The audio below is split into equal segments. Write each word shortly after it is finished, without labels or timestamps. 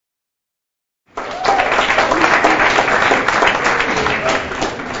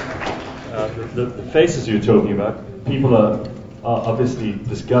the faces you're talking about, people are obviously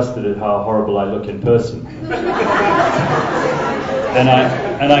disgusted at how horrible I look in person. and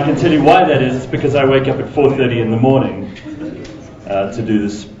I can tell you why that is. It's because I wake up at 4:30 in the morning to do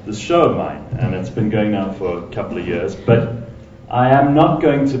this show of mine, and it's been going on for a couple of years. But I am not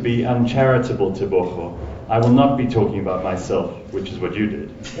going to be uncharitable to Tebogo. I will not be talking about myself, which is what you did.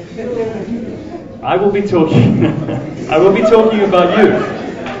 I will be talking about you.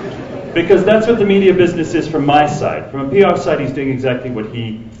 Because that's what the media business is from my side. From a PR side, he's doing exactly what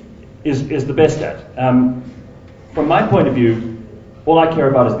he is the best at. From my point of view, all I care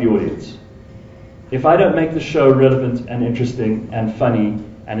about is the audience. If I don't make the show relevant and interesting and funny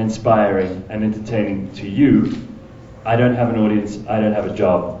and inspiring and entertaining to you, I don't have an audience, I don't have a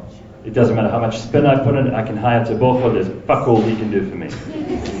job. It doesn't matter how much spin I put in it, I can hire Tebogo, there's fuck all he can do for me.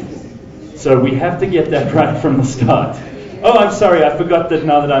 So we have to get that right from the start. Oh, I'm sorry, I forgot that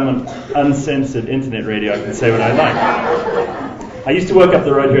now that I'm on uncensored internet radio, I can say what I like. I used to work up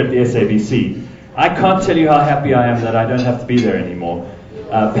the road here at the SABC. I can't tell you how happy I am that I don't have to be there anymore,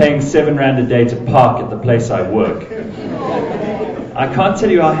 paying R7 a day to park at the place I work. I can't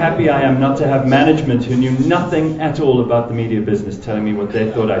tell you how happy I am not to have management who knew nothing at all about the media business telling me what they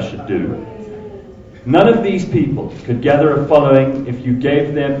thought I should do. None of these people could gather a following if you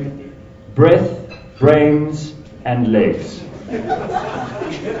gave them breath, brains, and legs.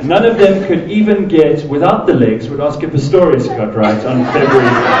 None of them could even get, without the legs, what Oscar Pistorius got right on February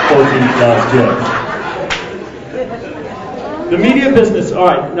 14th last year. The media business, all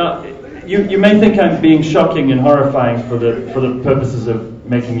right, now, you may think I'm being shocking and horrifying for the purposes of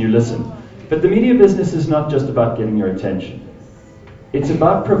making you listen, but the media business is not just about getting your attention. It's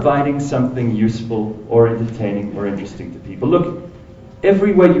about providing something useful or entertaining or interesting to people. Look,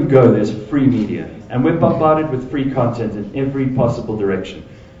 everywhere you go, there's free media, and we're bombarded with free content in every possible direction.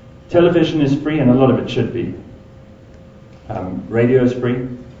 Television is free, and a lot of it should be. Radio is free.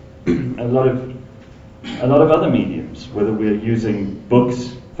 a lot of other mediums, whether we're using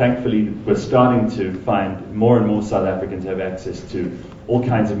books. Thankfully, we're starting to find more and more South Africans have access to all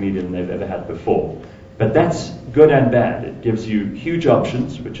kinds of media than they've ever had before. But that's good and bad. It gives you huge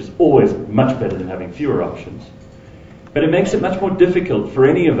options, which is always much better than having fewer options. But it makes it much more difficult for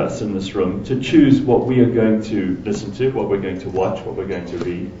any of us in this room to choose what we are going to listen to, what we're going to watch, what we're going to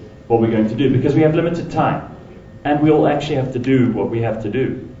read, what we're going to do, because we have limited time. And we all actually have to do what we have to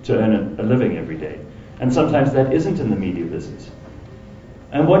do to earn a living every day. And sometimes that isn't in the media business.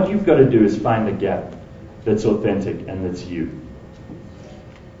 And what you've got to do is find a gap that's authentic and that's you.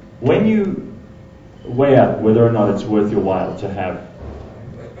 When you weigh up whether or not it's worth your while to have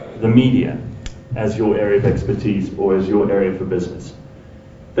the media as your area of expertise or as your area for business,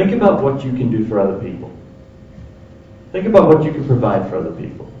 think about what you can do for other people. Think about what you can provide for other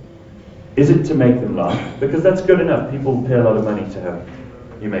people. Is it to make them laugh? Because that's good enough. People pay a lot of money to have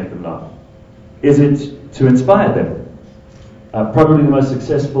you make them laugh. Is it to inspire them? Probably the most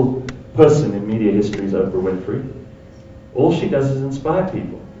successful person in media history is Oprah Winfrey. All she does is inspire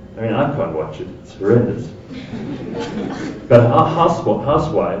people. I mean, I can't watch it. It's horrendous. But our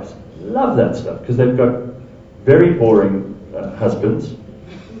housewives love that stuff because they've got very boring husbands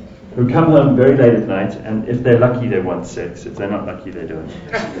who come home very late at night, and if they're lucky, they want sex. If they're not lucky, they don't.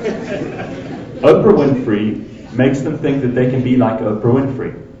 Oprah Winfrey makes them think that they can be like Oprah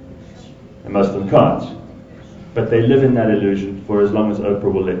Winfrey. And most of them can't. But they live in that illusion for as long as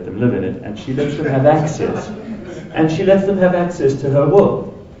Oprah will let them live in it, and she lets them have access. And she lets them have access to her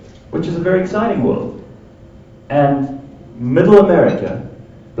world, which is a very exciting world. And middle America,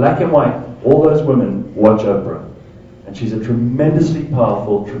 black and white, all those women watch Oprah. And she's a tremendously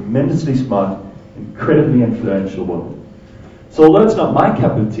powerful, tremendously smart, incredibly influential woman. So although it's not my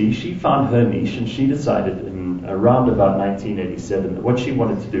cup of tea, she found her niche, and she decided in around about 1987 that what she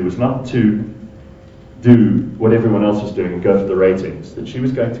wanted to do was not to do what everyone else was doing and go for the ratings, that she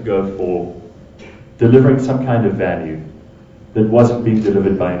was going to go for delivering some kind of value that wasn't being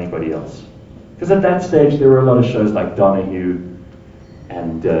delivered by anybody else. Because at that stage there were a lot of shows like Donahue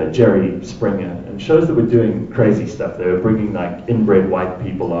and Jerry Springer, and shows that were doing crazy stuff. They were bringing like inbred white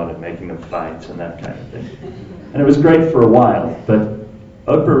people on and making them fight and that kind of thing. And it was great for a while, but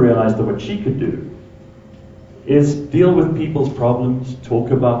Oprah realized that what she could do is deal with people's problems,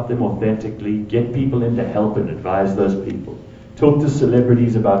 talk about them authentically, get people in to help and advise those people, talk to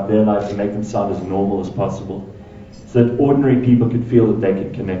celebrities about their lives and make them sound as normal as possible, so that ordinary people could feel that they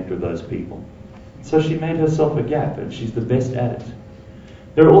could connect with those people. So she made herself a gap, and she's the best at it.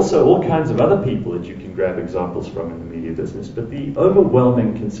 There are also all kinds of other people that you can grab examples from in the media business, but the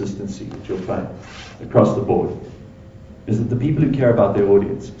overwhelming consistency that you'll find across the board is that the people who care about their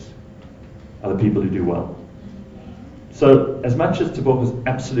audiences are the people who do well. So as much as Teboho was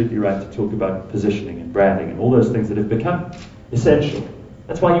absolutely right to talk about positioning and branding and all those things that have become essential,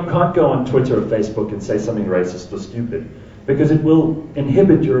 that's why you can't go on Twitter or Facebook and say something racist or stupid, because it will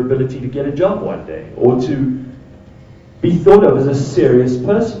inhibit your ability to get a job one day, or to be thought of as a serious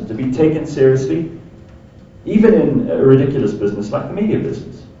person, to be taken seriously, even in a ridiculous business like the media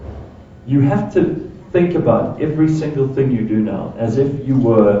business. You have to think about every single thing you do now as if you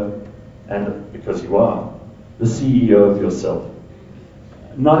were, and because you are, the CEO of yourself.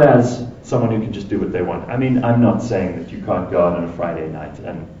 Not as someone who can just do what they want. I mean, I'm not saying that you can't go out on a Friday night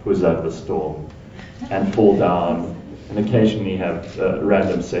and push out the storm and fall down and occasionally have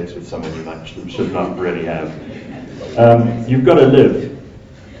random sex with someone you should not really have. You've got to live,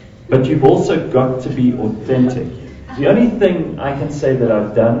 but you've also got to be authentic. The only thing I can say that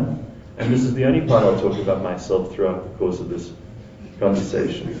I've done, and this is the only part I'll talk about myself throughout the course of this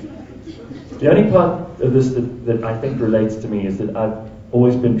conversation, the only part of this that I think relates to me is that I've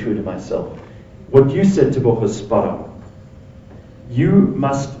always been true to myself. What you said, Teboho, is spot on. You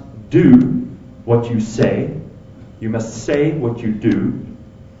must do what you say. You must say what you do,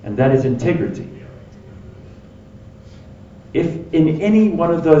 and that is integrity. If in any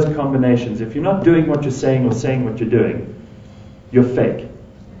one of those combinations, if you're not doing what you're saying or saying what you're doing, you're fake.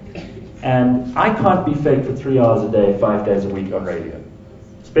 And I can't be fake for 3 hours a day, 5 days a week on radio.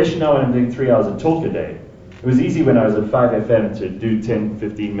 Especially now when I'm doing 3 hours of talk a day. It was easy when I was at 5FM to do 10,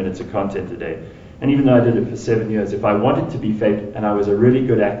 15 minutes of content a day. And even though I did it for 7 years, if I wanted to be fake and I was a really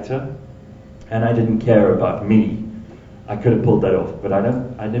good actor and I didn't care about me, I could have pulled that off. But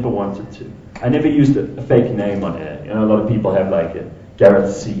I never wanted to. I never used a fake name on air. You know, a lot of people have like a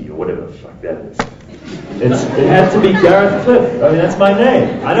Gareth C or whatever the fuck that is. It had to be Gareth Cliff. I mean, that's my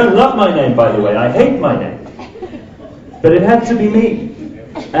name. I don't love my name, by the way. I hate my name. But it had to be me.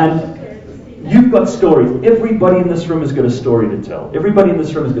 And you've got stories. Everybody in this room has got a story to tell. Everybody in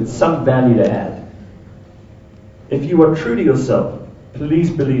this room has got some value to add. If you are true to yourself, please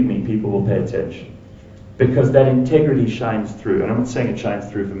believe me, people will pay attention. Because that integrity shines through. And I'm not saying it shines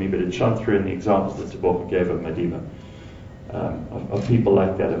through for me, but it shone through in the examples that Teboho gave of Madiba. Of people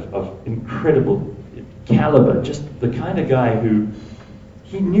like that, of incredible caliber. Just the kind of guy who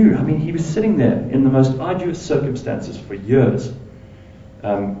he knew. I mean, he was sitting there in the most arduous circumstances for years.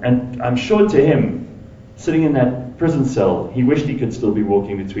 And I'm sure to him, sitting in that prison cell, he wished he could still be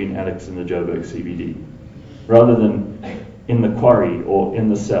walking between Alex and the Joburg CBD, rather than in the quarry or in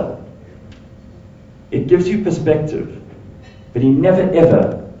the cell. It gives you perspective, but he never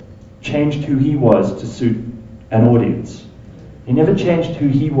ever changed who he was to suit an audience. He never changed who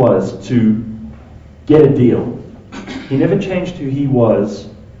he was to get a deal. He never changed who he was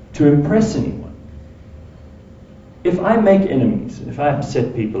to impress anyone. If I make enemies, if I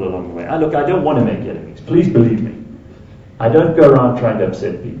upset people along the way, I don't want to make enemies. Please believe me. I don't go around trying to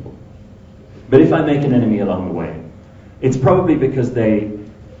upset people. But if I make an enemy along the way, it's probably because they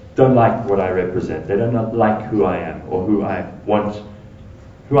don't like what I represent. They don't like who I am or who I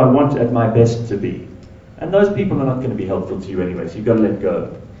want at my best to be. And those people are not going to be helpful to you anyway, so you've got to let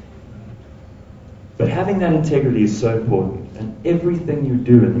go. But having that integrity is so important, and everything you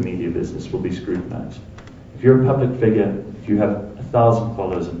do in the media business will be scrutinized. If you're a public figure, if you have 1,000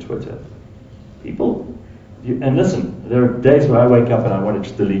 followers on Twitter, and listen, there are days where I wake up and I want to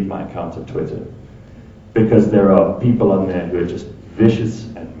just delete my account on Twitter, because there are people on there who are just vicious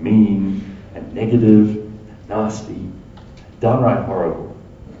and mean and negative and nasty, downright horrible.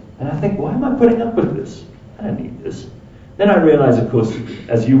 And I think, why am I putting up with this? I don't need this. Then I realize, of course,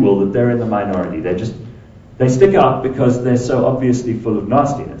 as you will, that they're in the minority. They stick out because they're so obviously full of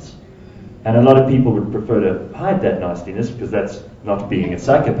nastiness. And a lot of people would prefer to hide that nastiness because that's not being a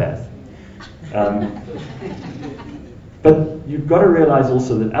psychopath. But you've got to realize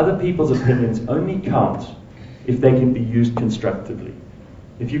also that other people's opinions only count if they can be used constructively.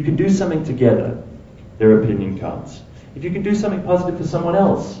 If you can do something together, their opinion counts. If you can do something positive for someone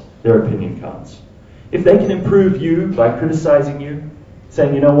else, their opinion counts. If they can improve you by criticizing you,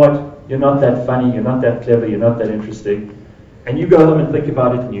 saying, you know what, you're not that funny, you're not that clever, you're not that interesting, and you go home and think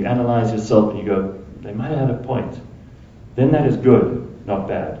about it and you analyze yourself and you go, they might have had a point, then that is good, not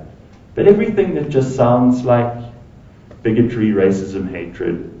bad. But everything that just sounds like bigotry, racism,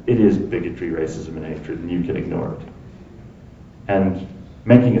 hatred, it is bigotry, racism, and hatred, and you can ignore it. And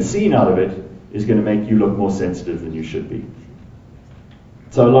making a scene out of it is going to make you look more sensitive than you should be.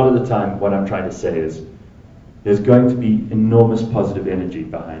 So a lot of the time, what I'm trying to say is, there's going to be enormous positive energy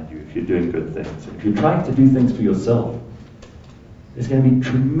behind you if you're doing good things. And if you're trying to do things for yourself, there's going to be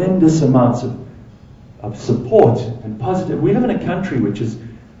tremendous amounts of support and positive. We live in a country which is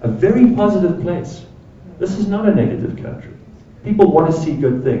a very positive place. This is not a negative country. People want to see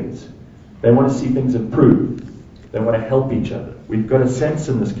good things. They want to see things improve. They want to help each other. We've got a sense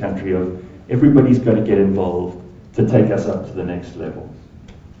in this country of everybody's got to get involved to take us up to the next level.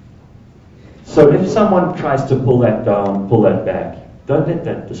 So if someone tries to pull that down, pull that back, don't let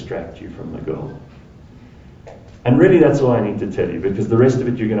that distract you from the goal. And really that's all I need to tell you, because the rest of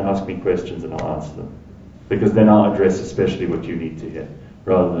it you're going to ask me questions and I'll answer them. Because then I'll address especially what you need to hear,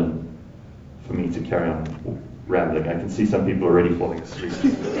 rather than for me to carry on rambling. I can see some people already falling asleep.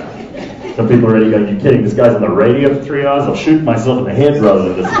 Some people are already going, "You kidding? This guy's on the radio for 3 hours? I'll shoot myself in the head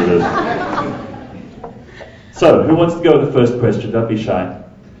rather than listen to this." So, who wants to go with the first question? Don't be shy.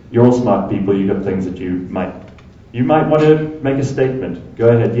 You're all smart people. You've got things that you might want to make a statement. Go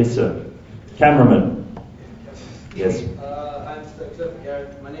ahead. Yes, sir. Cameraman. Yes. I'm Mr. Cliff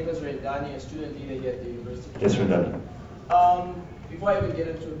Garrett. My name is Rendani, a student leader here at the University. Yes, Rendani. Before I even get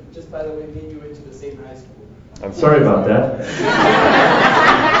into it, just by the way, me and you went to the same high school. I'm sorry about that.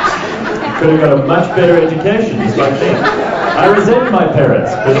 You could have got a much better education, just like me. I resent my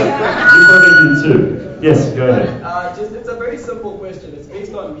parents, but you probably do too. Yes, go ahead. It's a very simple question. It's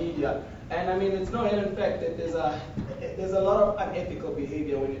based on media, and I mean it's no hidden fact that there's a lot of unethical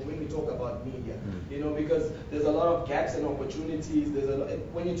behavior when we talk about media. You know, because there's a lot of gaps and opportunities.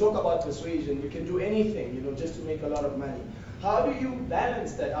 When you talk about persuasion, you can do anything, you know, just to make a lot of money. How do you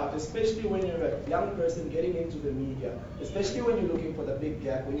balance that out, especially when you're a young person getting into the media, especially when you're looking for the big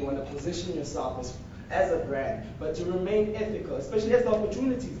gap, when you want to position yourself as a brand, but to remain ethical, especially as the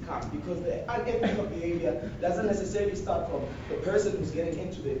opportunities come, because the unethical behavior doesn't necessarily start from the person who's getting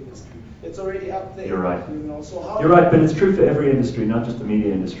into the industry. It's already up there. You're right. You know, so how You're right, but it's true for every industry, not just the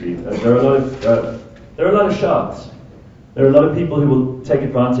media industry. There are a lot of sharks. There are a lot of people who will take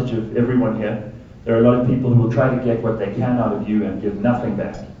advantage of everyone here. There are a lot of people who will try to get what they can out of you and give nothing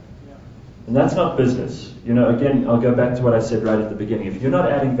back. And that's not business. You know, again, I'll go back to what I said right at the beginning. If you're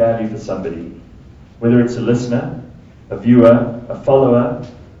not adding value for somebody, whether it's a listener, a viewer, a follower,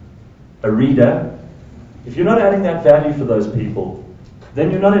 a reader, if you're not adding that value for those people,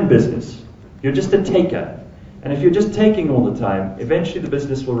 then you're not in business. You're just a taker. And if you're just taking all the time, eventually the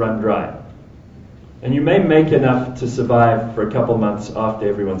business will run dry. And you may make enough to survive for a couple months after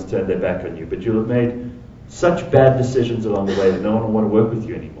everyone's turned their back on you, but you'll have made such bad decisions along the way that no one will want to work with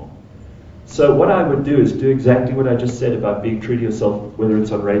you anymore. So what I would do is do exactly what I just said about being true to yourself, whether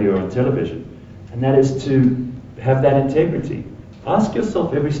it's on radio or on television, and that is to have that integrity. Ask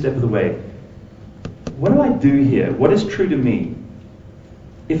yourself every step of the way, what do I do here? What is true to me?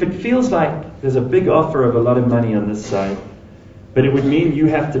 If it feels like there's a big offer of a lot of money on this side, but it would mean you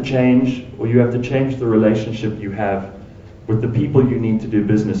have to change, or you have to change the relationship you have with the people you need to do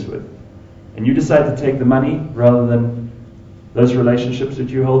business with, and you decide to take the money rather than those relationships that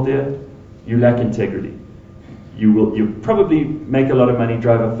you hold dear, you lack integrity. You'll probably make a lot of money,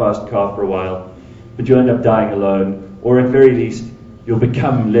 drive a fast car for a while, but you'll end up dying alone, or at very least, you'll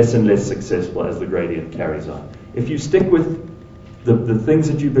become less and less successful as the gradient carries on. If you stick with the things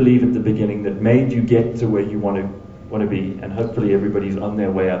that you believe at the beginning that made you get to where you want to be, and hopefully everybody's on their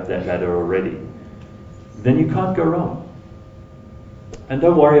way up that ladder already, then you can't go wrong. And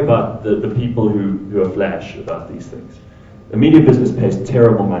don't worry about the people who are flash about these things. The media business pays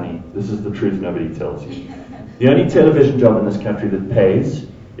terrible money. This is the truth nobody tells you. The only television job in this country that pays,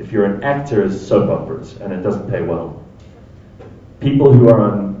 if you're an actor, is soap operas, and it doesn't pay well. People who are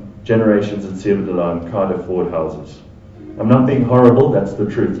on Generations and Sierra Delone can't afford houses. I'm not being horrible, that's the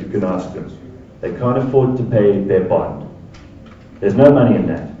truth, you can ask them. They can't afford to pay their bond. There's no money in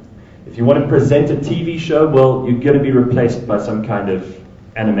that. If you want to present a TV show, well, you're going to be replaced by some kind of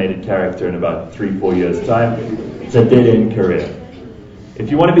animated character in about 3-4 years' time. It's a dead-end career.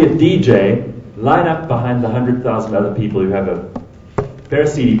 If you want to be a DJ, line up behind the 100,000 other people who have a pair of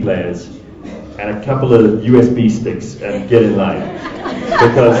CD players and a couple of USB sticks and get in line.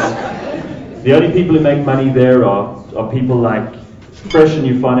 Because the only people who make money there are people like Fresh and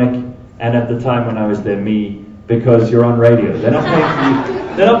Euphonic, and at the time when I was there, me, because you're on radio. They're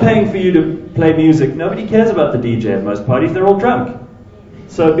not paying for you to play music. Nobody cares about the DJ at most parties. They're all drunk.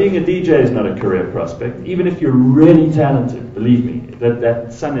 So being a DJ is not a career prospect. Even if you're really talented, believe me,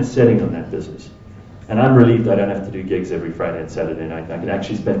 that sun is setting on that business. And I'm relieved I don't have to do gigs every Friday and Saturday night. I can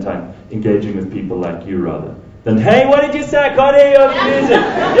actually spend time engaging with people like you rather than, hey, what did you say? I can't hear your music.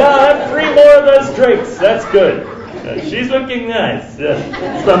 Yeah, I'll have 3 more of those drinks. That's good. She's looking nice.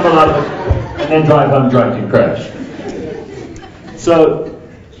 Yeah. Stuff a lot of it. And then drive home drunk and crash. So,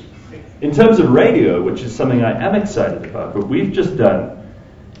 in terms of radio, which is something I am excited about, what we've just done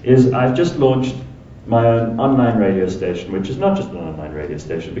is I've just launched my own online radio station, which is not just an online radio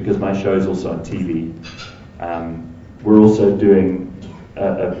station, because my show is also on TV. We're also doing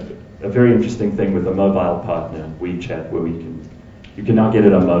a very interesting thing with a mobile partner, WeChat, where you can now get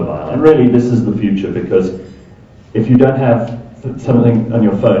it on mobile. And really, this is the future, because if you don't have something on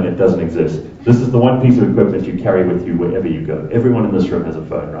your phone, it doesn't exist. This is the one piece of equipment you carry with you wherever you go. Everyone in this room has a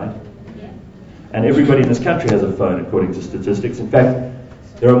phone, right? Yeah. And everybody in this country has a phone, according to statistics. In fact,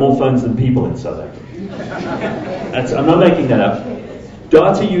 there are more phones than people in South Africa. I'm not making that up.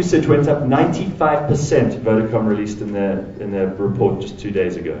 Data usage went up 95%, Vodacom released in their report just 2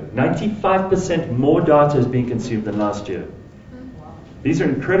 days ago. 95% more data is being consumed than last year. These are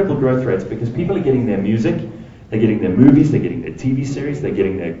incredible growth rates because people are getting their music, they're getting their movies, they're getting their TV series, they're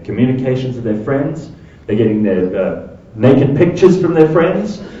getting their communications with their friends, they're getting their naked pictures from their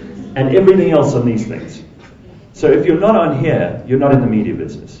friends, and everything else on these things. So if you're not on here, you're not in the media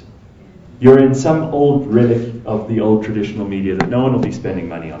business. You're in some old relic of the old traditional media that no one will be spending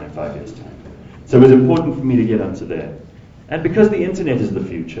money on in 5 years' time. So it was important for me to get onto there. And because the internet is the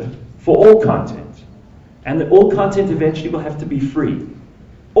future, for all content, and that all content eventually will have to be free,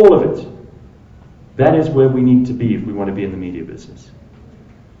 all of it, that is where we need to be if we want to be in the media business.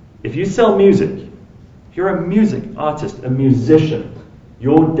 If you sell music, if you're a music artist, a musician,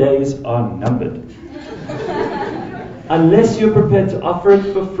 your days are numbered. Unless you're prepared to offer it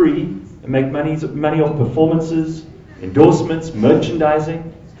for free, and make money off performances, endorsements,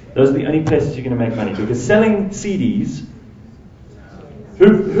 merchandising. Those are the only places you're going to make money. Because selling CDs,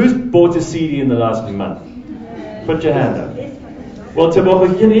 who's bought a CD in the last month? Put your hand up. Well,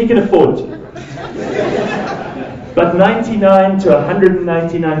 he can afford to. But 99 to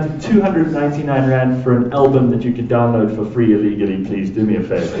 199 to 299 Rand for an album that you could download for free illegally, please do me a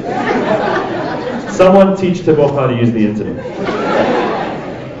favor. Someone teach Tebogo how to use the internet.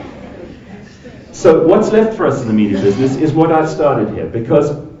 So what's left for us in the media business is what I've started here, because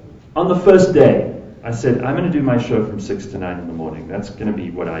on the first day, I said, I'm going to do my show from 6 to 9 in the morning. That's going to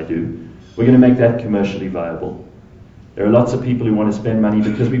be what I do. We're going to make that commercially viable. There are lots of people who want to spend money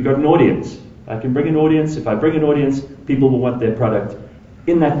because we've got an audience. I can bring an audience. If I bring an audience, people will want their product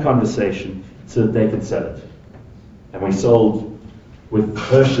in that conversation so that they can sell it. And we sold with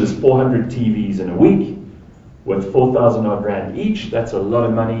Hirsch's 400 TVs in a week, worth 4,000 odd Rand each. That's a lot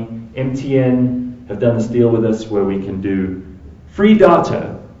of money. MTN have done this deal with us where we can do free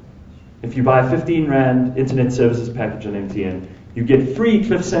data. If you buy a 15 Rand internet services package on MTN, you get free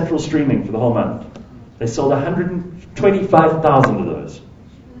Cliff Central streaming for the whole month. They sold 125,000 of those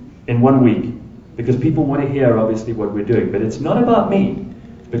in 1 week because people want to hear, obviously, what we're doing. But it's not about me,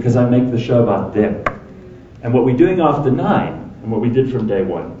 because I make the show about them. And what we're doing after 9, and what we did from day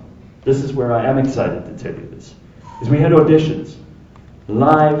 1, this is where I am excited to tell you this, is we had auditions,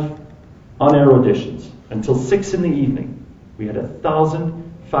 live on-air auditions, until 6 in the evening. We had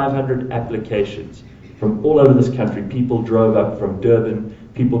 1,500 applications from all over this country. People drove up from Durban,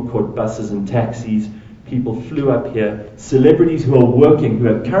 people caught buses and taxis, people flew up here. Celebrities who are working,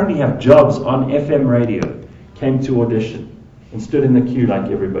 who currently have jobs on FM radio, came to audition and stood in the queue like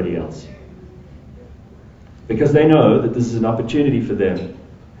everybody else. Because they know that this is an opportunity for them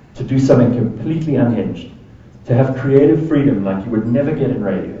to do something completely unhinged, to have creative freedom like you would never get in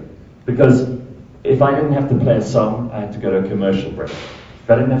radio. Because if I didn't have to play a song, I had to go to a commercial break. If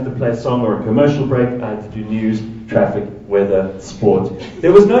I didn't have to play a song or a commercial break, I had to do news, traffic, weather, sport.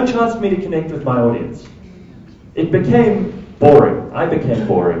 There was no chance for me to connect with my audience. It became boring. I became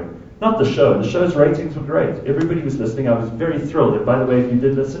boring. Not the show. The show's ratings were great. Everybody was listening. I was very thrilled. And by the way, if you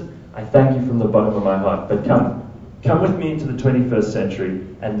did listen, I thank you from the bottom of my heart. But come with me into the 21st century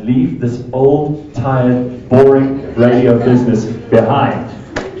and leave this old, tired, boring radio business behind.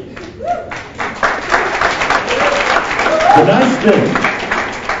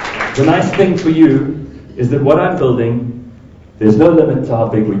 The nice thing for you is that what I'm building, there's no limit to how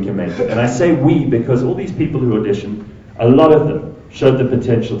big we can make it. And I say we because all these people who auditioned, a lot of them showed the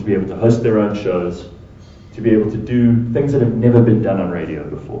potential to be able to host their own shows, to be able to do things that have never been done on radio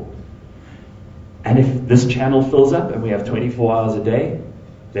before. And if this channel fills up and we have 24 hours a day,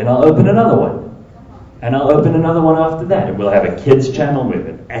 then I'll open another one. And I'll open another one after that. And we'll have a kids channel with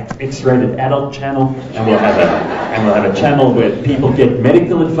an X-rated adult channel. And we'll have a channel where people get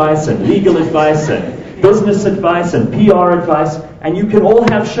medical advice and legal advice and business advice and PR advice. And you can all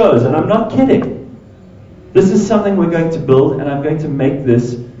have shows. And I'm not kidding. This is something we're going to build, and I'm going to make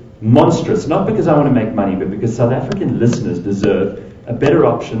this monstrous. Not because I want to make money, but because South African listeners deserve a better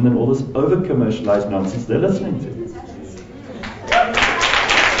option than all this over-commercialized nonsense they're listening to.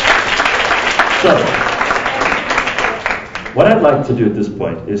 So, what I'd like to do at this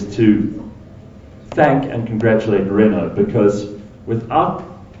point is to thank and congratulate Renault, because without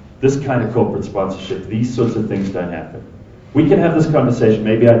this kind of corporate sponsorship, these sorts of things don't happen. We can have this conversation.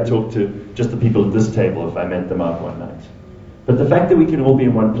 Maybe I'd talk to just the people at this table if I met them out one night. But the fact that we can all be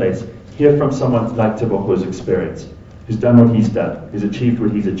in one place, hear from someone like Tebogo's experience, who's done what he's done, who's achieved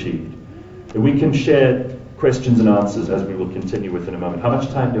what he's achieved, that we can share questions and answers as we will continue with in a moment. How much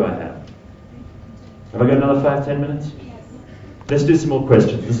time do I have? Have I got another 5-10 minutes? Yes. Let's do some more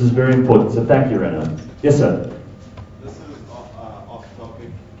questions. This is very important. So thank you, Renault. Yes, sir. This is off topic.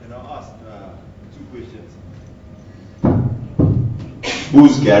 Can I ask 2 questions?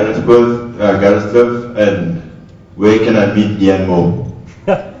 Who's Gareth Cliff, and where can I meet Leanne Moore?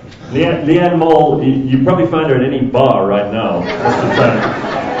 Leanne Moore, you probably find her at any bar right now.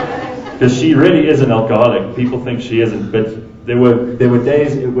 Because she really is an alcoholic. People think she isn't, but there were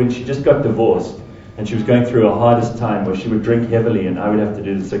days when she just got divorced and she was going through her hardest time where she would drink heavily and I would have to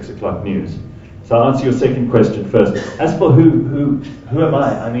do the 6 o'clock news. So I'll answer your second question first. As for who am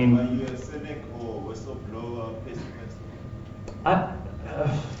I? I mean, are you a cynic or whistleblower, pessimist?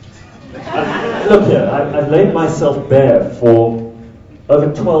 Look here, I've laid myself bare for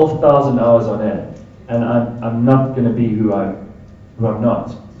over 12,000 hours on air, and I'm not going to be who I'm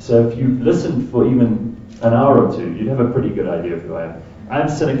not. So if you listened for even an hour or two, you'd have a pretty good idea of who I am. I'm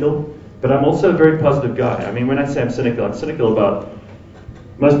cynical, but I'm also a very positive guy. I mean, when I say I'm cynical about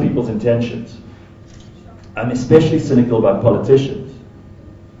most people's intentions. I'm especially cynical about politicians,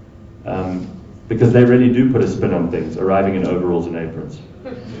 because they really do put a spin on things, arriving in overalls and aprons.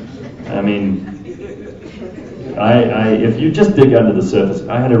 I mean, if you just dig under the surface,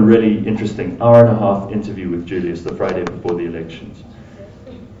 I had a really interesting 1.5-hour interview with Julius the Friday before the elections.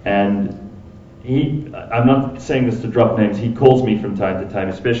 And I'm not saying this to drop names, he calls me from time to time,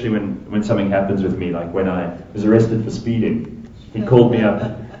 especially when something happens with me, like when I was arrested for speeding. He called me up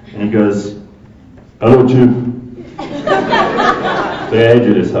and he goes, "Hello, Jude." Say, "Hey,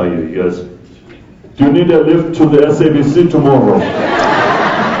 Julius, how are you?" He goes, "Do you need a lift to the SABC tomorrow?"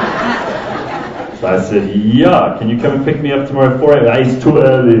 So I said, "Yeah, can you come and pick me up tomorrow at 4 a.m. It's too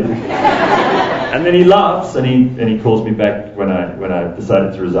early." And then he laughs and he calls me back when I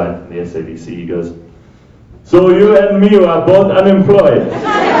decided to resign from the SABC. He goes, "So you and me are both unemployed.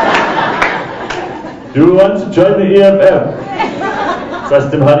 Do you want to join the EFF?" So I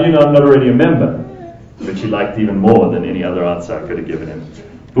asked him, "How do you know I'm not already a member?" Which he liked even more than any other answer I could have given him.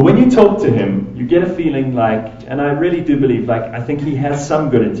 But when you talk to him, you get a feeling like, and I really do believe, I think he has some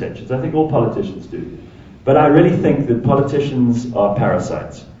good intentions. I think all politicians do. But I really think that politicians are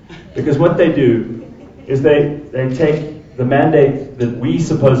parasites. Because what they do is they take the mandate that we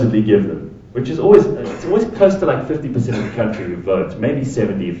supposedly give them, which is always close to 50% of the country who vote, maybe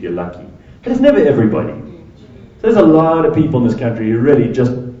 70 if you're lucky. But it's never everybody. So there's a lot of people in this country who really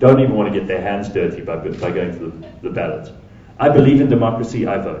just don't even want to get their hands dirty by going to the ballot. I believe in democracy,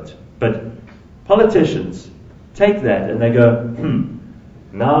 I vote. But politicians take that and they go,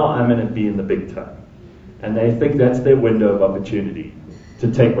 now I'm going to be in the big time. And they think that's their window of opportunity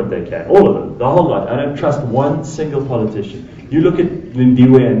to take what they can. All of them, the whole lot. I don't trust one single politician. You look at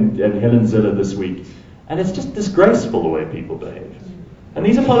Lindiwe and Helen Zille this week, and it's just disgraceful the way people behave. And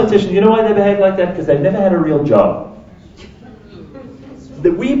these are politicians. You know why they behave like that? Because they've never had a real job.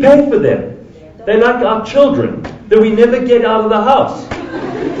 That we pay for them. They're like our children that we never get out of the house.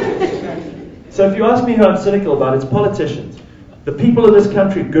 So if you ask me who I'm cynical about, it's politicians. The people of this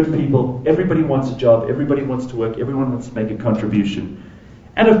country, good people. Everybody wants a job. Everybody wants to work. Everyone wants to make a contribution.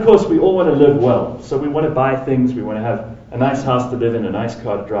 And of course, we all want to live well. So we want to buy things. We want to have a nice house to live in, a nice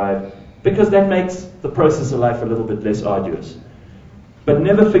car to drive, because that makes the process of life a little bit less arduous. But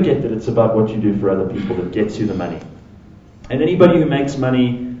never forget that it's about what you do for other people that gets you the money. And anybody who makes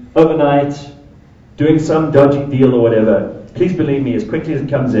money overnight, doing some dodgy deal or whatever, please believe me, as quickly as it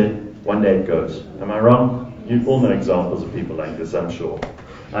comes in, one day it goes. Am I wrong? You all know examples of people like this, I'm sure.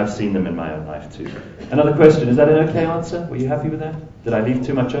 I've seen them in my own life too. Another question, is that an okay answer? Were you happy with that? Did I leave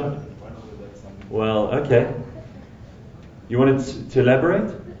too much out? Well, okay. You wanted to elaborate?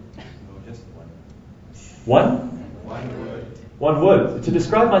 No, just one. One? One word. One word. To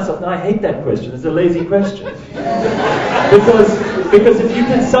describe myself, now I hate that question. It's a lazy question. Because if you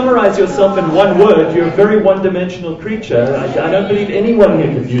can summarize yourself in one word, you're a very one-dimensional creature. I don't believe anyone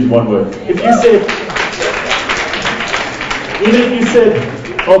here could use one word. Even if you said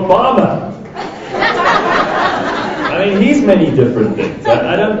Obama, I mean, he's many different things.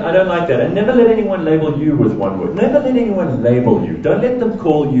 I don't like that. And never let anyone label you with one word. Never let anyone label you. Don't let them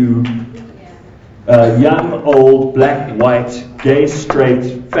call you young, old, black, white, gay,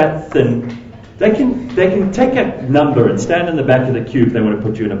 straight, fat, thin. They can take a number and stand in the back of the queue if they want to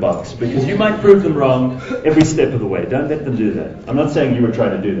put you in a box, because you might prove them wrong every step of the way. Don't let them do that. I'm not saying you were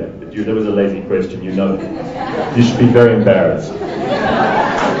trying to do that, but that was a lazy question, you know. You should be very embarrassed.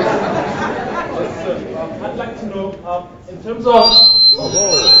 I'd like to know, in terms of...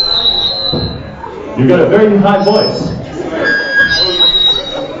 You've got a very high voice.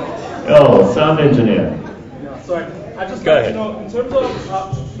 Oh, sound engineer. Yeah, sorry. I just Go like ahead. to know, in terms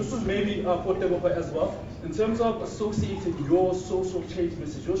of, this is maybe for Tebopa as well, in terms of associating your social change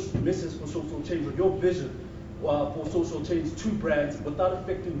message, your message for social change, or your vision for social change to brands without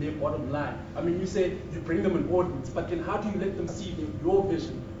affecting their bottom line. I mean, you say you bring them an audience, but then how do you let them see your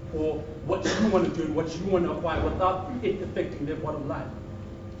vision for what you want to do, what you want to acquire, without it affecting their bottom line?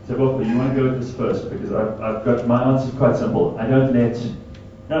 So, Bob, you want to go with this first, because I've got my answer is quite simple. I don't let.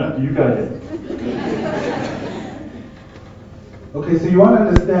 No, you go ahead. Okay, so you want to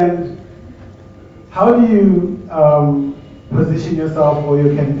understand, how do you position yourself or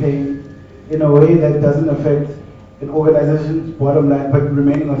your campaign in a way that doesn't affect an organization's bottom line but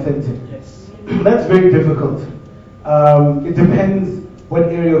remaining authentic? Yes. That's very difficult. It depends what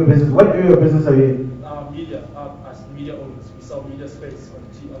area of business. What area of business are you in? Media, as media owners, we sell media space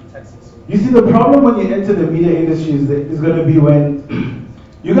on taxis. You see, the problem when you enter the media industry is going to be when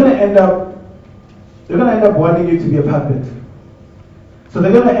they're going to end up wanting you to be a puppet. So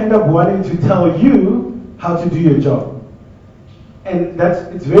they're going to end up wanting to tell you how to do your job. And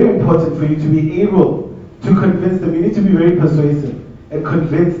it's very important for you to be able to convince them. You need to be very persuasive and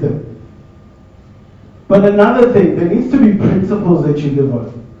convince them. But another thing, there needs to be principles that you live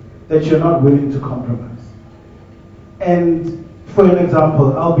on, that you're not willing to compromise. And for an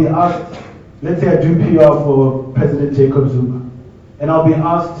example, I'll be asked, let's say I do PR for President Jacob Zuma, and I'll be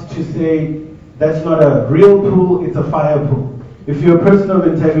asked to say, that's not a real pool, it's a fire pool. If you're a person of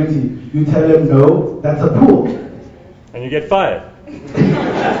integrity, you tell them, no, that's a pool. And you get fired.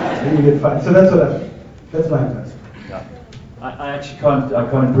 And you get fired. So that's my advice. Yeah. I actually can't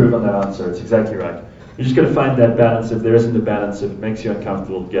improve on that answer. It's exactly right. You just got to find that balance. If there isn't a balance, if it makes you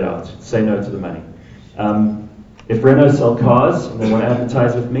uncomfortable, get out. Say no to the money. If Renault sell cars and they want to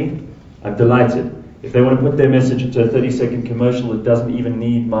advertise with me, I'm delighted. If they want to put their message into a 30-second commercial that doesn't even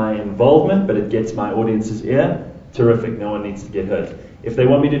need my involvement, but it gets my audience's ear, terrific. No one needs to get hurt. If they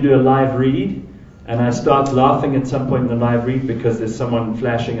want me to do a live read, and I start laughing at some point in the live read because there's someone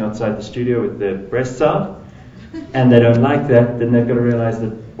flashing outside the studio with their breasts out, and they don't like that, then they've got to realize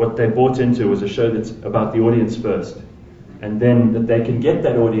that what they bought into was a show that's about the audience first, and then that they can get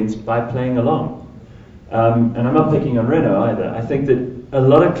that audience by playing along. And I'm not picking on Renault either. I think that a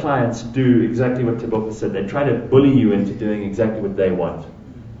lot of clients do exactly what Tebopa said. They try to bully you into doing exactly what they want.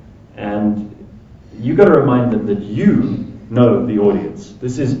 And you got to remind them that you know the audience.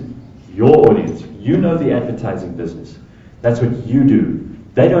 This is your audience. You know the advertising business. That's what you do.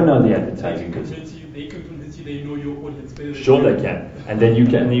 They don't know the advertising business. They can convince you they know your audience better. Sure they can. And then you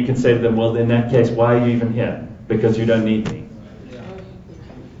can say to them, well, in that case, why are you even here? Because you don't need me.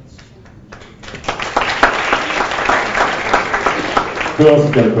 Who else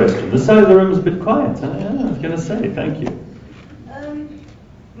has got a question? This side of the room is a bit quiet. I was going to say, thank you.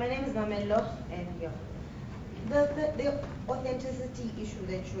 My name is Namelo, and the authenticity issue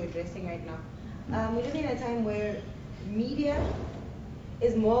that you're addressing right now. We're living in a time where media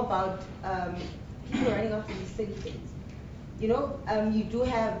is more about people running after these silly things. You know, you do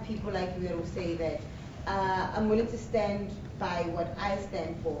have people like you who say that I'm willing to stand by what I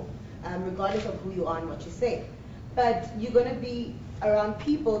stand for, regardless of who you are and what you say. But you're going to be around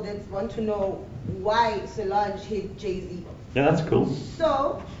people that want to know why Solange hit Jay-Z. Yeah, that's cool.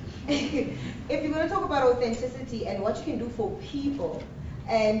 So, if you're going to talk about authenticity and what you can do for people,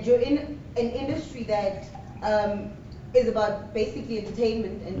 and you're in an industry that is about basically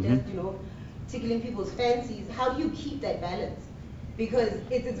entertainment and just, tickling people's fancies, how do you keep that balance? Because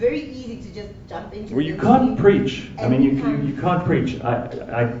it's very easy to just jump into. Well, you can't preach. I mean, you can't preach.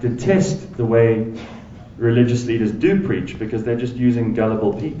 I detest the way religious leaders do preach, because they're just using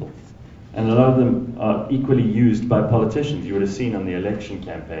gullible people. And a lot of them are equally used by politicians. You would have seen on the election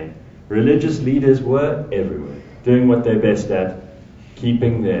campaign. Religious leaders were everywhere, doing what they're best at,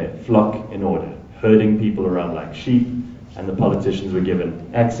 keeping their flock in order, herding people around like sheep, and the politicians were given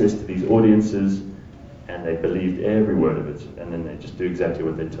access to these audiences, and they believed every word of it, and then they just do exactly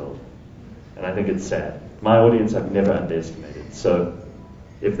what they're told. And I think it's sad. My audience I've never underestimated. So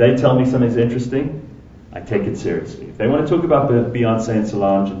if they tell me something's interesting, I take it seriously. If they want to talk about Beyonce and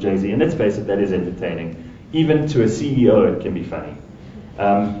Solange and Jay-Z, and let's face it, that is entertaining. Even to a CEO, it can be funny.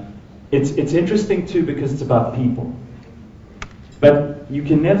 It's interesting too because it's about people. But you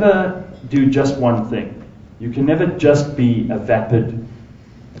can never do just one thing. You can never just be a vapid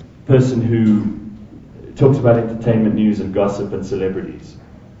person who talks about entertainment news and gossip and celebrities,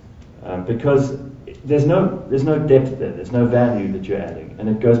 because there's no depth there. There's no value that you're adding, and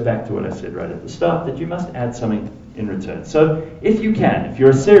it goes back to what I said right at the start, that you must add something in return. So if you're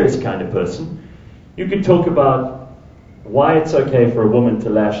a serious kind of person, you could talk about why it's okay for a woman to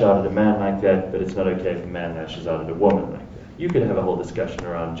lash out at a man like that, but it's not okay if a man lashes out at a woman like that. You could have a whole discussion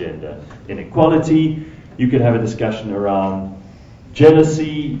around gender inequality. You could have a discussion around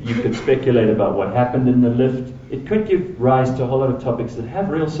jealousy. You could speculate about what happened in the lift. It could give rise to a whole lot of topics that have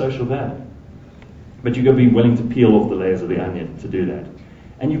real social value. But you've got to be willing to peel off the layers of the onion to do that.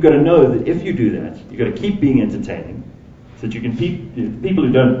 And you've got to know that if you do that, you've got to keep being entertaining, so that you can keep people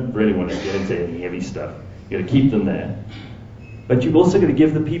who don't really want to get into any heavy stuff, you've got to keep them there. But you've also got to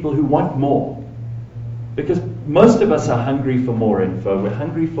give the people who want more. Because most of us are hungry for more info, we're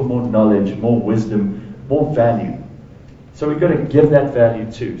hungry for more knowledge, more wisdom, more value. So we've got to give that value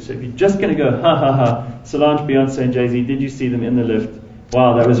too. So if you're just going to go, ha ha ha, Solange, Beyonce and Jay-Z, did you see them in the lift?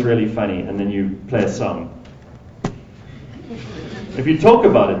 Wow, that was really funny. And then you play a song. If you talk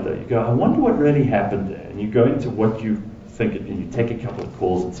about it though, you go, I wonder what really happened there. And you go into what you think, and you take a couple of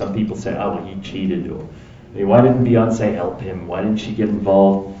calls, and some people say, oh, well, he cheated, or why didn't Beyonce help him? Why didn't she get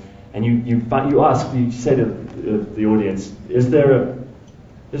involved? And you say to the audience, is there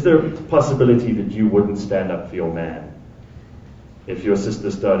a possibility that you wouldn't stand up for your man if your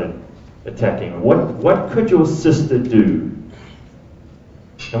sister started attacking him? What could your sister do?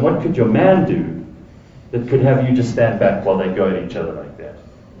 And what could your man do that could have you just stand back while they go at each other like that?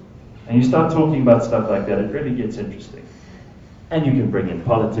 And you start talking about stuff like that, it really gets interesting. And you can bring in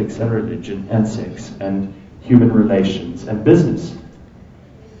politics and religion and sex and human relations and business.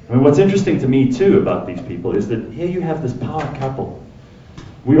 I mean, what's interesting to me too about these people is that here you have this power couple.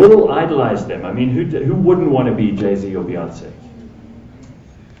 We all idolize them. I mean, who wouldn't want to be Jay-Z or Beyonce?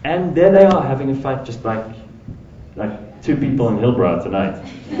 And there they are having a fight, just like two people in Hillbrow tonight.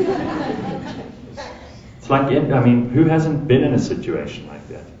 It's like, I mean, who hasn't been in a situation like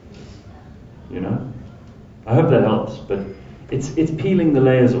that? You know? I hope that helps, but it's peeling the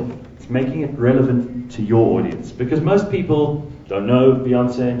layers off. It's making it relevant to your audience, because most people don't know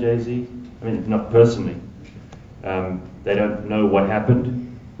Beyonce and Jay-Z. I mean, not personally. They don't know what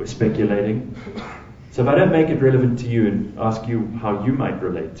happened. We're speculating. So if I don't make it relevant to you and ask you how you might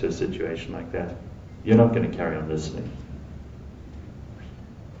relate to a situation like that, you're not going to carry on listening.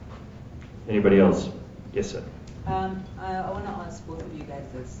 Anybody else? Yes, sir. I want to ask both of you guys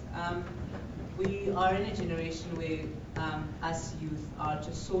this. We are in a generation where us youth are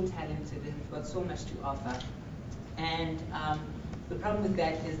just so talented and we've got so much to offer. And the problem with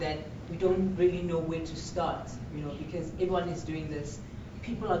that is that we don't really know where to start, you know, because everyone is doing this.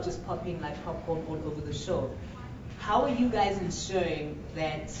 People are just popping like popcorn all over the show. How are you guys ensuring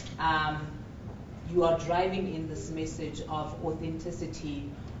that you are driving in this message of authenticity,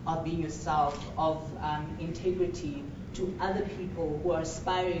 of being yourself, of integrity to other people who are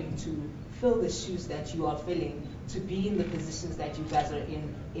aspiring to fill the shoes that you are filling, to be in the positions that you guys are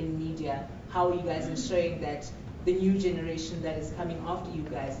in media? How are you guys ensuring that the new generation that is coming after you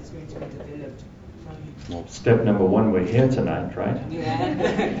guys is going to be developed from you? Well, step number one, we're here tonight, right? Yeah.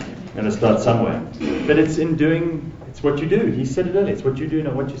 Going to start somewhere. But it's what you do. He said it earlier, it's what you do,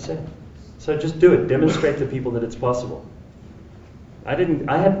 not what you say. So just do it. Demonstrate to people that it's possible. I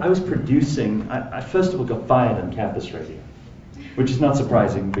was producing, I first of all got fired on campus radio, which is not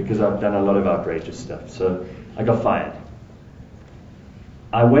surprising because I've done a lot of outrageous stuff. So I got fired.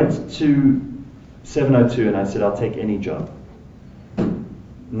 I went to 702 and I said, I'll take any job.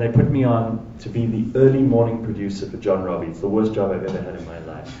 And they put me on to be the early morning producer for John Robbie. It's the worst job I've ever had in my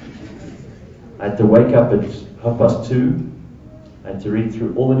life. I had to wake up at 2:30. I had to read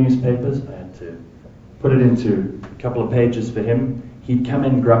through all the newspapers. I had to put it into a couple of pages for him. He'd come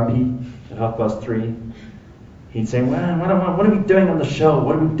in grumpy at 3:30. He'd say, well, what are we doing on the show?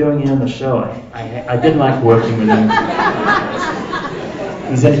 What are we doing here on the show? I didn't like working with him.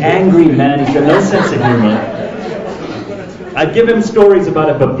 He's an angry man. He's got no sense of humor. I'd give him stories about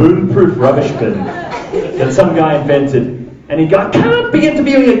a baboon-proof rubbish bin that some guy invented. And he'd go, I can't be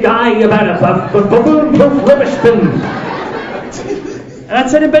interviewing a guy about a baboon-proof rubbish bin. And I'd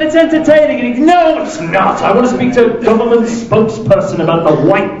say, but it's entertaining. And he'd go, no, it's not. I want to speak to a government spokesperson about the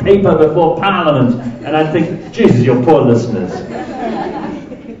white paper before Parliament. And I'd think, Jesus, your poor listeners.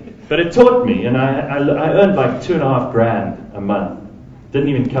 But it taught me, and I earned like $2,500 a month. Didn't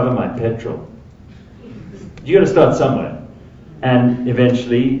even cover my petrol. You got to start somewhere. And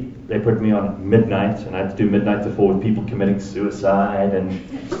eventually, they put me on midnight, and I had to do midnight to 4 with people committing suicide and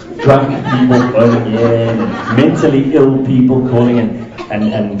drunk people phoning in, and mentally ill people calling in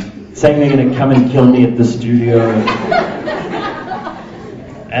and saying they're going to come and kill me at the studio,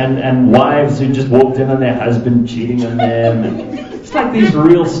 and wives who just walked in on their husband cheating on them. And it's like these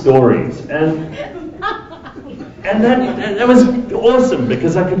real stories, and that was awesome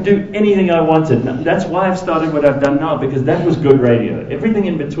because I could do anything I wanted. That's why I've started what I've done now, because that was good radio. Everything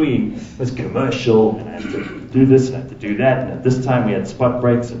in between was commercial, and I had to do this and I had to do that. And at this time we had spot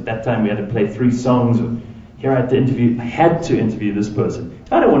breaks. At that time we had to play 3 songs. And here I had to interview this person.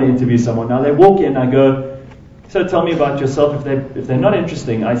 I don't want to interview someone now. They walk in, I go, so tell me about yourself. If they're not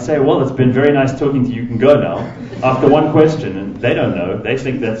interesting, I say, well, it's been very nice talking to you. You can go now. After one question, and they don't know. They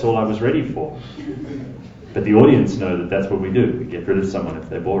think that's all I was ready for. But the audience know that that's what we do. We get rid of someone if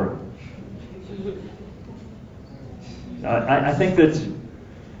they're boring. I think that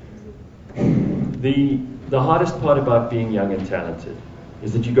the hardest part about being young and talented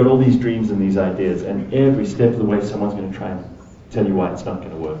is that you've got all these dreams and these ideas, and every step of the way someone's going to try and tell you why it's not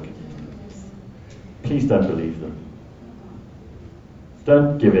going to work. Please don't believe them.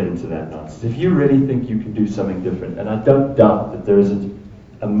 Don't give in to that nonsense. If you really think you can do something different, and I don't doubt that there is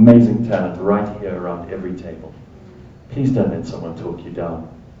amazing talent right here around every table, please don't let someone talk you down.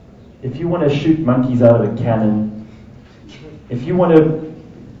 If you want to shoot monkeys out of a cannon, if you want to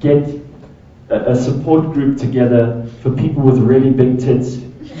get a support group together for people with really big tits, do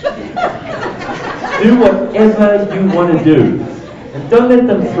whatever you want to do. And don't let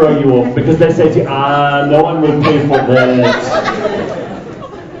them throw you off because they say to you, no one will pay for that.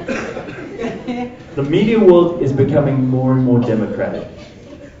 The media world is becoming more and more democratic,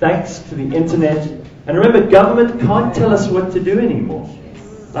 thanks to the internet. And remember, government can't tell us what to do anymore,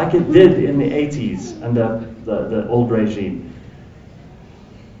 like it did in the 80s under the old regime.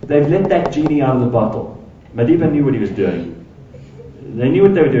 They've let that genie out of the bottle. Madiba knew what he was doing. They knew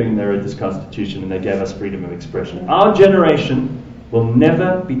what they were doing when they wrote this constitution, and they gave us freedom of expression. Our generation will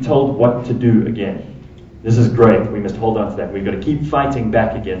never be told what to do again. This is great. We must hold on to that. We've got to keep fighting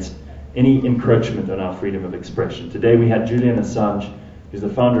back against any encroachment on our freedom of expression. Today we had Julian Assange, who's the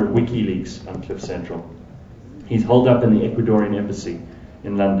founder of WikiLeaks, on Cliff Central. He's holed up in the Ecuadorian embassy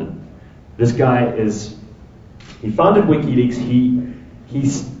in London. This guy he founded WikiLeaks.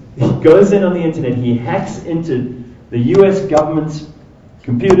 He goes in on the internet. He hacks into the US government's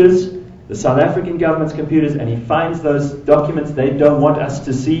computers, the South African government's computers, and he finds those documents they don't want us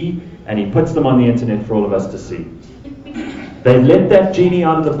to see, and he puts them on the internet for all of us to see. They've let that genie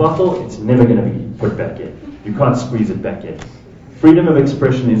out of the bottle. It's never going to be put back in. You can't squeeze it back in. Freedom of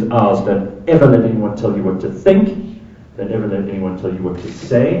expression is ours. Don't ever let anyone tell you what to think. Don't ever let anyone tell you what to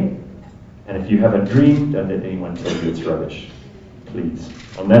say. And if you have a dream, don't let anyone tell you it's rubbish. Please.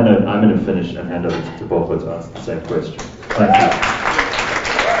 On that note, I'm going to finish and hand over to Bopho to ask the same question. Thank you.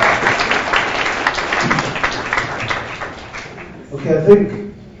 Okay, I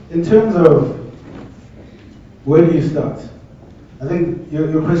think in terms of where do you start? I think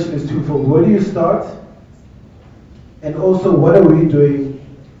your question is twofold. Where do you start? And also, what are we doing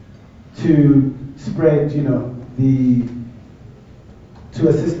to spread, to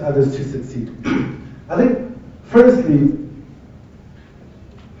assist others to succeed? I think, firstly,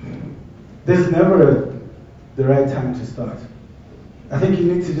 there's never the right time to start. I think you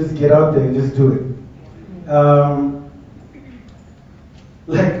need to just get out there and just do it.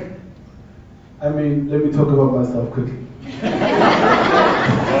 Let me talk about myself quickly.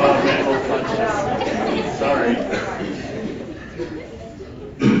 Sorry.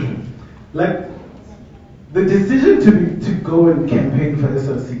 The decision to go and campaign for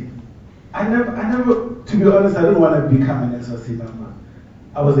SRC, I never, to be honest, I didn't want to become an SRC member.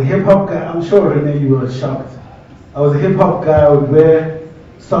 I was a hip hop guy. I'm sure, Renee, you were shocked. I was a hip hop guy. I would wear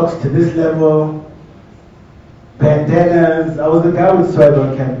socks to this level, bandanas. I was the guy with swag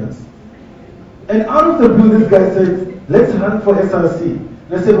on campus. And out of the blue, this guy said, let's run for SRC.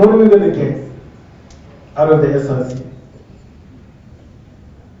 And I said, what are we going to get out of the SRC?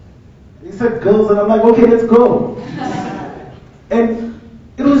 And he said, girls. And I'm like, okay, let's go. And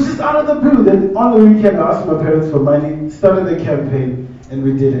it was just out of the blue. Then on the weekend, I asked my parents for money, started the campaign, and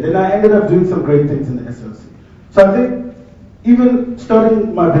we did it. And I ended up doing some great things in the SRC. So I think even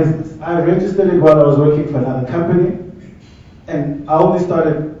starting my business, I registered it while I was working for another company. And I only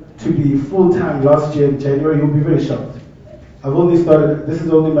started to be full-time last year in January. You'll be very shocked. I've only started, this is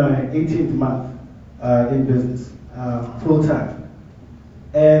only my 18th month in business, full-time.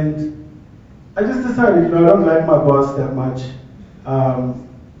 And I just decided, I don't like my boss that much.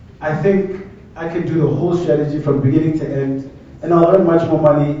 I think I can do the whole strategy from beginning to end and I'll earn much more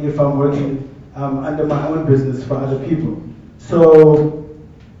money if I'm working under my own business for other people. So,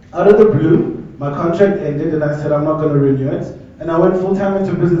 out of the blue, my contract ended and I said I'm not going to renew it. And I went full time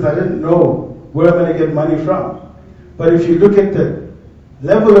into business. I didn't know where I'm going to get money from. But if you look at the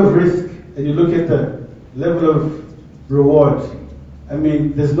level of risk and you look at the level of reward, I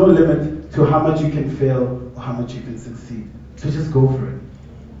mean, there's no limit to how much you can fail or how much you can succeed. So just go for it.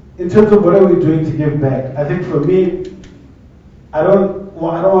 In terms of what are we doing to give back, I think for me, I don't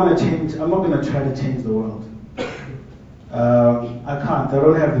want to change. I'm not going to try to change the world. I can't. I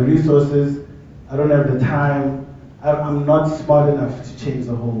don't have the resources. I don't have the time. I'm not smart enough to change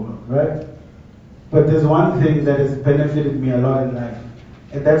the whole world, right? But there's one thing that has benefited me a lot in life,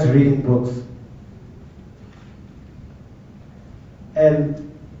 and that's reading books.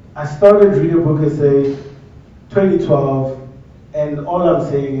 And I started reading a book, say, 2012, and all I'm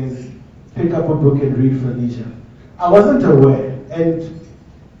saying is pick up a book and read for leisure. I wasn't aware, and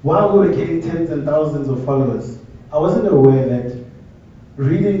while we were getting tens and thousands of followers, I wasn't aware that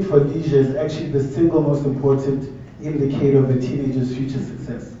reading for leisure is actually the single most important indicator of a teenager's future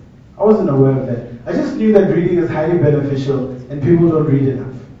success. I wasn't aware of that. I just knew that reading is highly beneficial and people don't read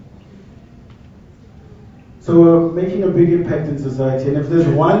enough. So we're making a big impact in society, and if there's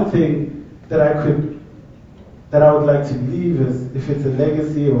one thing that I would like to leave as, if it's a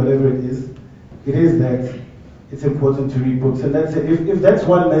legacy or whatever it is that it's important to read books. And that's it. If that's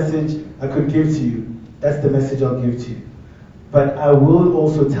one message I could give to you, that's the message I'll give to you. But I will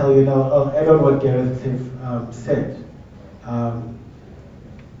also tell you, now I'll add on what Gareth said.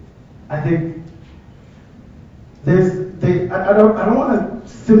 I think I don't want to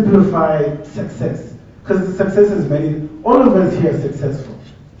simplify success, because the success is many. All of us here are successful.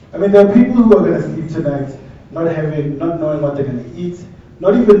 I mean, there are people who are going to sleep tonight not knowing what they're going to eat,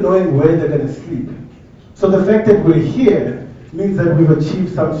 not even knowing where they're going to sleep. So the fact that we're here means that we've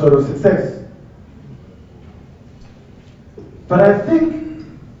achieved some sort of success. But I think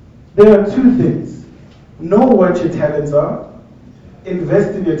there are two things. Know what your talents are.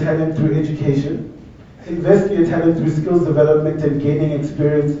 Invest in your talent through education. Invest in your talent through skills development and gaining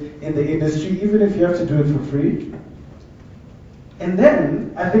experience in the industry, even if you have to do it for free. And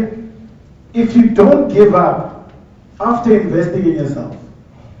then, I think, if you don't give up after investing in yourself,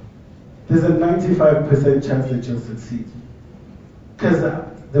 there's a 95% chance that you'll succeed. Because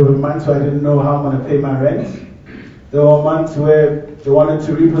there were months where I didn't know how I'm going to pay my rent. There were months where they wanted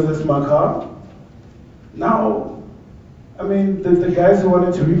to repossess my car. Now, I mean, the guys who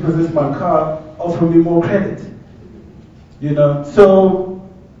wanted to repossess my car offer me more credit. You know, so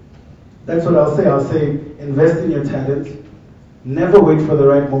that's what I'll say. I'll say invest in your talent. Never wait for the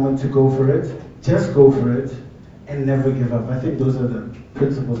right moment to go for it. Just go for it and never give up. I think those are the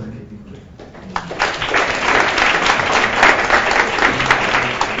principles I can